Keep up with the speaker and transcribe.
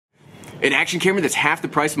An action camera that's half the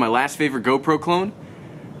price of my last favorite GoPro clone?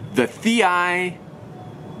 The Thieye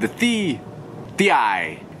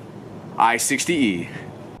I60e.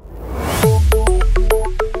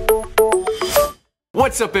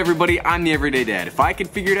 What's up, everybody? I'm the Everyday Dad. If I can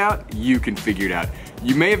figure it out, you can figure it out.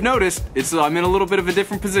 You may have noticed, I'm in a little bit of a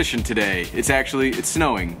different position today. It's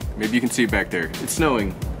snowing. Maybe you can see it back there. It's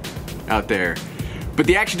snowing out there. But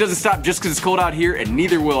the action doesn't stop just because it's cold out here, and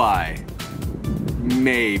neither will I.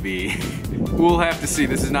 Maybe. We'll have to see.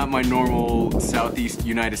 This is not my normal Southeast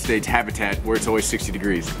United States habitat where it's always 60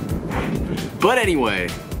 degrees. But anyway,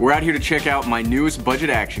 we're out here to check out my newest budget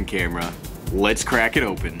action camera. Let's crack it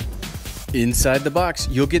open. Inside the box,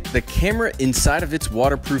 you'll get the camera inside of its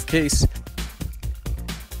waterproof case,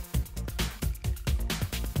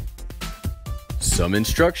 some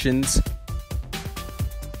instructions,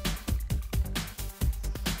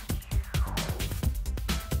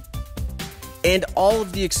 and all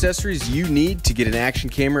of the accessories you need to get an action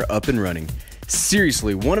camera up and running.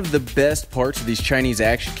 Seriously, one of the best parts of these Chinese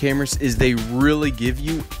action cameras is they really give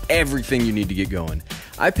you everything you need to get going.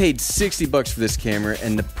 I paid $60 for this camera,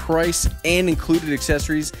 and the price and included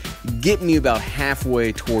accessories get me about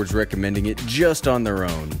halfway towards recommending it just on their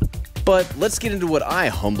own. But let's get into what I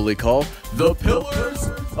humbly call the pillars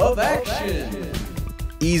of action.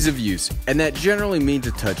 Ease of use, and that generally means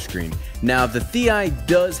a touchscreen. Now, the Thieye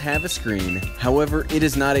does have a screen, however, it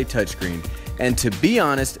is not a touchscreen. And to be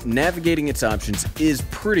honest, navigating its options is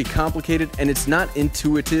pretty complicated, and it's not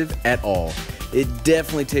intuitive at all. It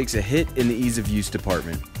definitely takes a hit in the ease of use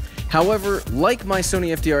department. However, like my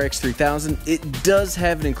Sony FDR-X3000, it does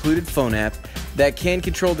have an included phone app that can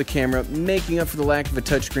control the camera, making up for the lack of a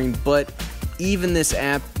touchscreen, but even this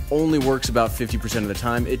app only works about 50% of the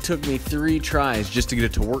time. It took me 3 tries just to get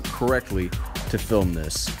it to work correctly to film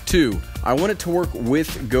this. 2, I want it to work with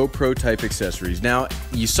GoPro type accessories. Now,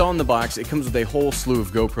 you saw in the box, it comes with a whole slew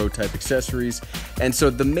of GoPro type accessories, and so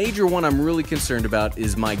the major one I'm really concerned about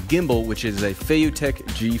is my gimbal, which is a Thieye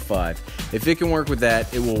G5. If it can work with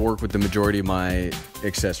that, it will work with the majority of my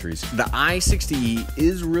accessories. The I60e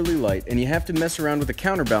is really light, and you have to mess around with the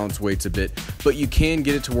counterbalance weights a bit, but you can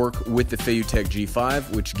get it to work with the Thieye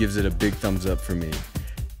G5, which gives it a big thumbs up for me.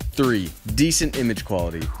 3, decent image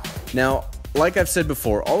quality. Now, like I've said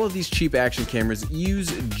before, all of these cheap action cameras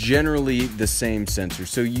use generally the same sensor,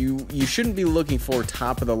 so you shouldn't be looking for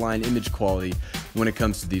top-of-the-line image quality when it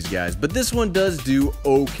comes to these guys. But this one does do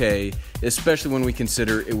okay, especially when we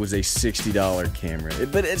consider it was a $60 camera.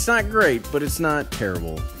 But it's not great, but it's not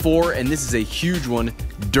terrible. 4, and this is a huge one,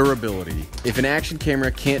 durability. If an action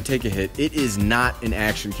camera can't take a hit, it is not an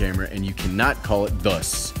action camera, and you cannot call it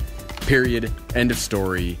thus. Period. End of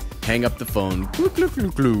story. Hang up the phone.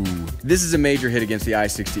 This is a major hit against the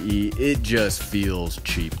I60e. It just feels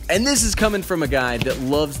cheap. And this is coming from a guy that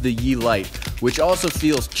loves the Yi Lite, which also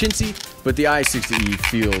feels chintzy, but the I60e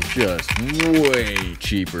feels just way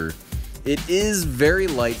cheaper. It is very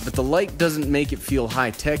light, but the light doesn't make it feel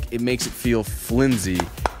high-tech. It makes it feel flimsy,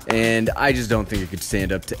 and I just don't think it could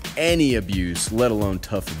stand up to any abuse, let alone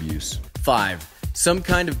tough abuse. 5, some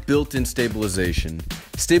kind of built-in stabilization.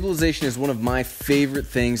 Stabilization is one of my favorite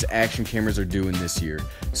things action cameras are doing this year.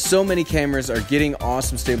 So many cameras are getting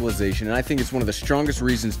awesome stabilization, and I think it's one of the strongest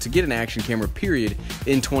reasons to get an action camera, period,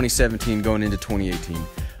 in 2017 going into 2018.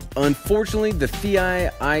 Unfortunately, the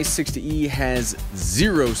Thieye I60e has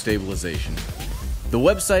 0 stabilization. The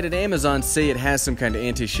website and Amazon say it has some kind of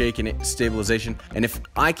anti-shake and stabilization, and if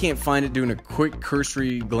I can't find it doing a quick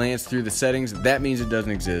cursory glance through the settings, that means it doesn't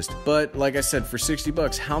exist. But like I said, for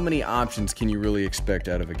 $60, how many options can you really expect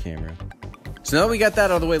out of a camera? So now that we got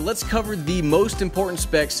that out of the way, let's cover the most important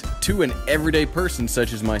specs to an everyday person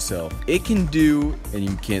such as myself. It can do, and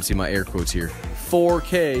you can't see my air quotes here,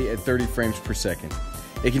 4K at 30 frames per second.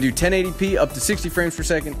 It can do 1080p up to 60 frames per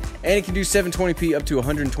second, and it can do 720p up to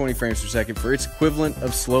 120 frames per second for its equivalent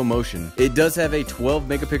of slow motion. It does have a 12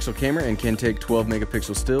 megapixel camera and can take 12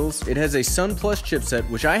 megapixel stills. It has a Sun Plus chipset,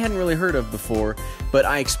 which I hadn't really heard of before, but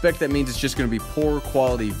I expect that means it's just going to be poor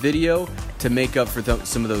quality video to make up for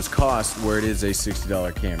some of those costs where it is a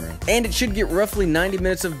 $60 camera. And it should get roughly 90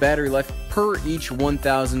 minutes of battery life per each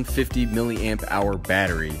 1050 milliamp hour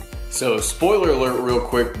battery. So, spoiler alert real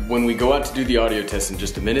quick, when we go out to do the audio test in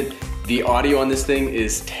just a minute, the audio on this thing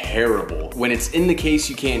is terrible. When it's in the case,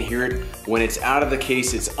 you can't hear it. When it's out of the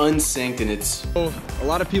case, it's unsynced and it's... So, a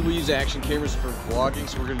lot of people use action cameras for vlogging,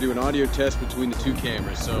 so we're gonna do an audio test between the 2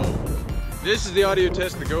 cameras. So, this is the audio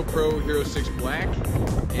test, the GoPro Hero 6 Black,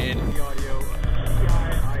 and the audio, DJI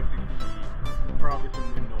I60e, probably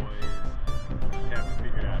some wind noise. You have to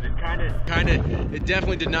figure it out. It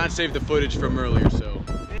definitely did not save the footage from earlier, so.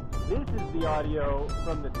 This is the audio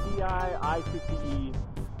from the Thieye I60e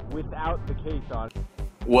without the case on.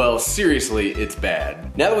 Well, seriously, it's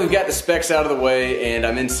bad. Now that we've got the specs out of the way and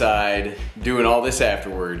I'm inside doing all this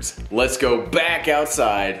afterwards, let's go back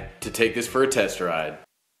outside to take this for a test ride.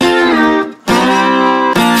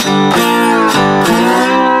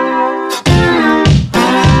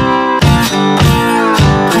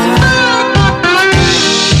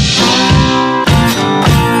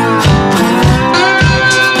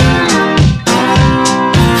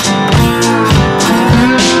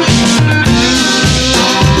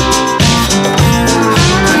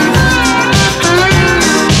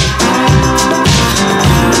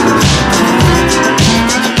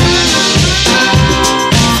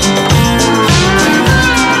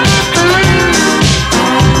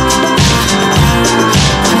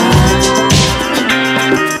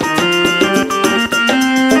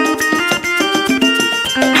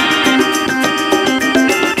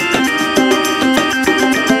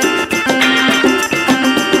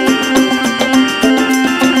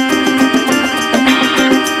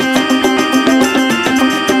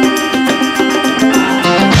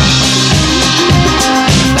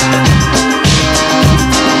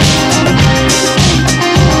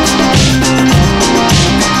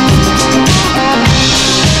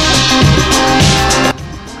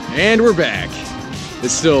 And we're back.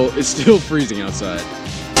 It's still freezing outside.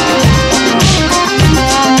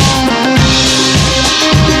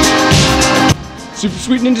 Super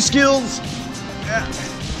sweet ninja skills.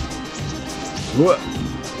 What?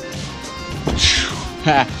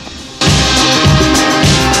 Ha.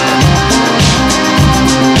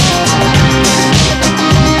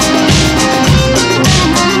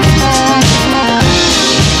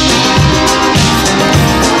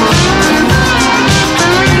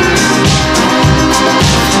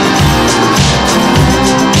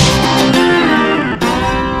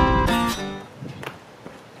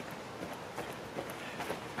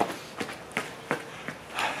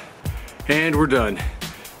 And we're done.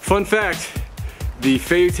 Fun fact, the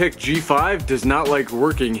Thieye G5 does not like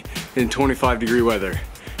working in 25-degree weather.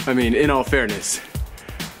 I mean, in all fairness,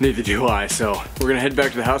 neither do I. So we're gonna head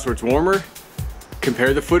back to the house where it's warmer,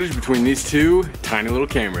 compare the footage between these two tiny little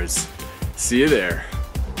cameras. See you there.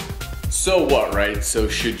 So what, right? So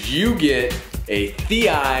should you get a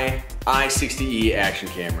Thieye I60e action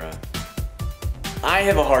camera? I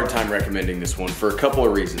have a hard time recommending this one for a couple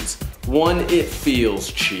of reasons. One, it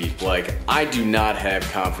feels cheap. Like, I do not have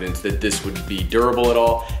confidence that this would be durable at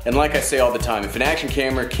all. And like I say all the time, if an action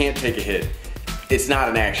camera can't take a hit, it's not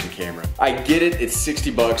an action camera. I get it, it's 60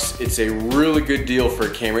 bucks. It's a really good deal for a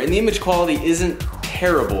camera. And the image quality isn't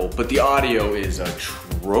terrible, but the audio is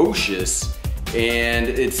atrocious. And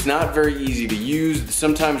it's not very easy to use.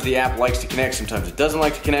 Sometimes the app likes to connect, sometimes it doesn't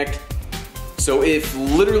like to connect. So if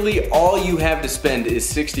literally all you have to spend is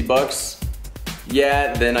 60 bucks,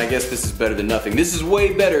 yeah, then I guess this is better than nothing. This is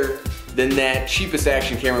way better than that cheapest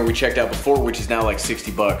action camera we checked out before, which is now like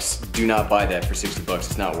 60 bucks. Do not buy that for 60 bucks,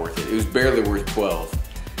 it's not worth it. It was barely worth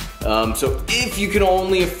 12. So if you can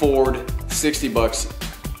only afford 60 bucks,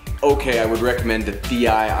 okay, I would recommend the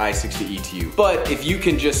Thieye I60e to you. But if you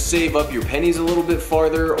can just save up your pennies a little bit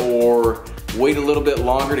farther or wait a little bit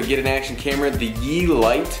longer to get an action camera, the Yi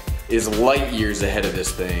Lite is light years ahead of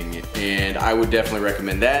this thing, and I would definitely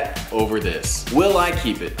recommend that over this. Will I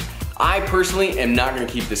keep it? I personally am not gonna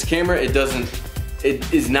keep this camera. It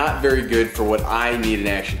is not very good for what I need an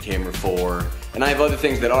action camera for. And I have other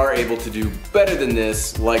things that are able to do better than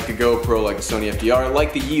this, like the GoPro, like the Sony FDR,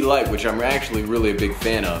 like the Yi Lite, which I'm actually really a big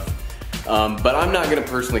fan of. But I'm not gonna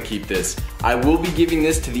personally keep this. I will be giving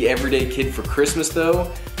this to the everyday kid for Christmas though,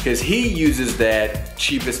 because he uses that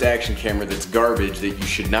cheapest action camera that's garbage that you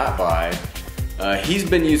should not buy. He's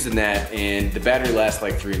been using that and the battery lasts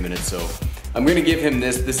like 3 minutes, so I'm gonna give him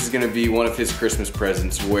this. This is gonna be one of his Christmas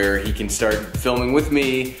presents where he can start filming with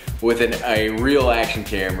me with a real action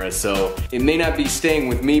camera. So it may not be staying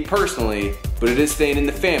with me personally, but it is staying in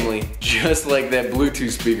the family, just like that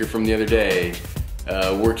Bluetooth speaker from the other day.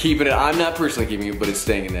 We're keeping it, I'm not personally keeping it, but it's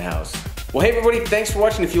staying in the house. Well, hey everybody, thanks for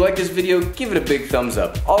watching. If you like this video, give it a big thumbs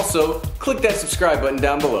up. Also, click that subscribe button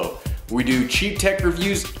down below. We do cheap tech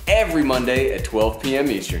reviews every Monday at 12 p.m.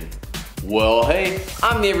 Eastern. Well, hey,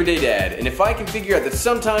 I'm the Everyday Dad, and if I can figure out that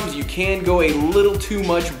sometimes you can go a little too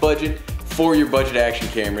much budget for your budget action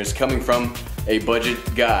cameras coming from a budget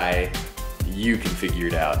guy, you can figure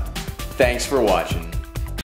it out. Thanks for watching.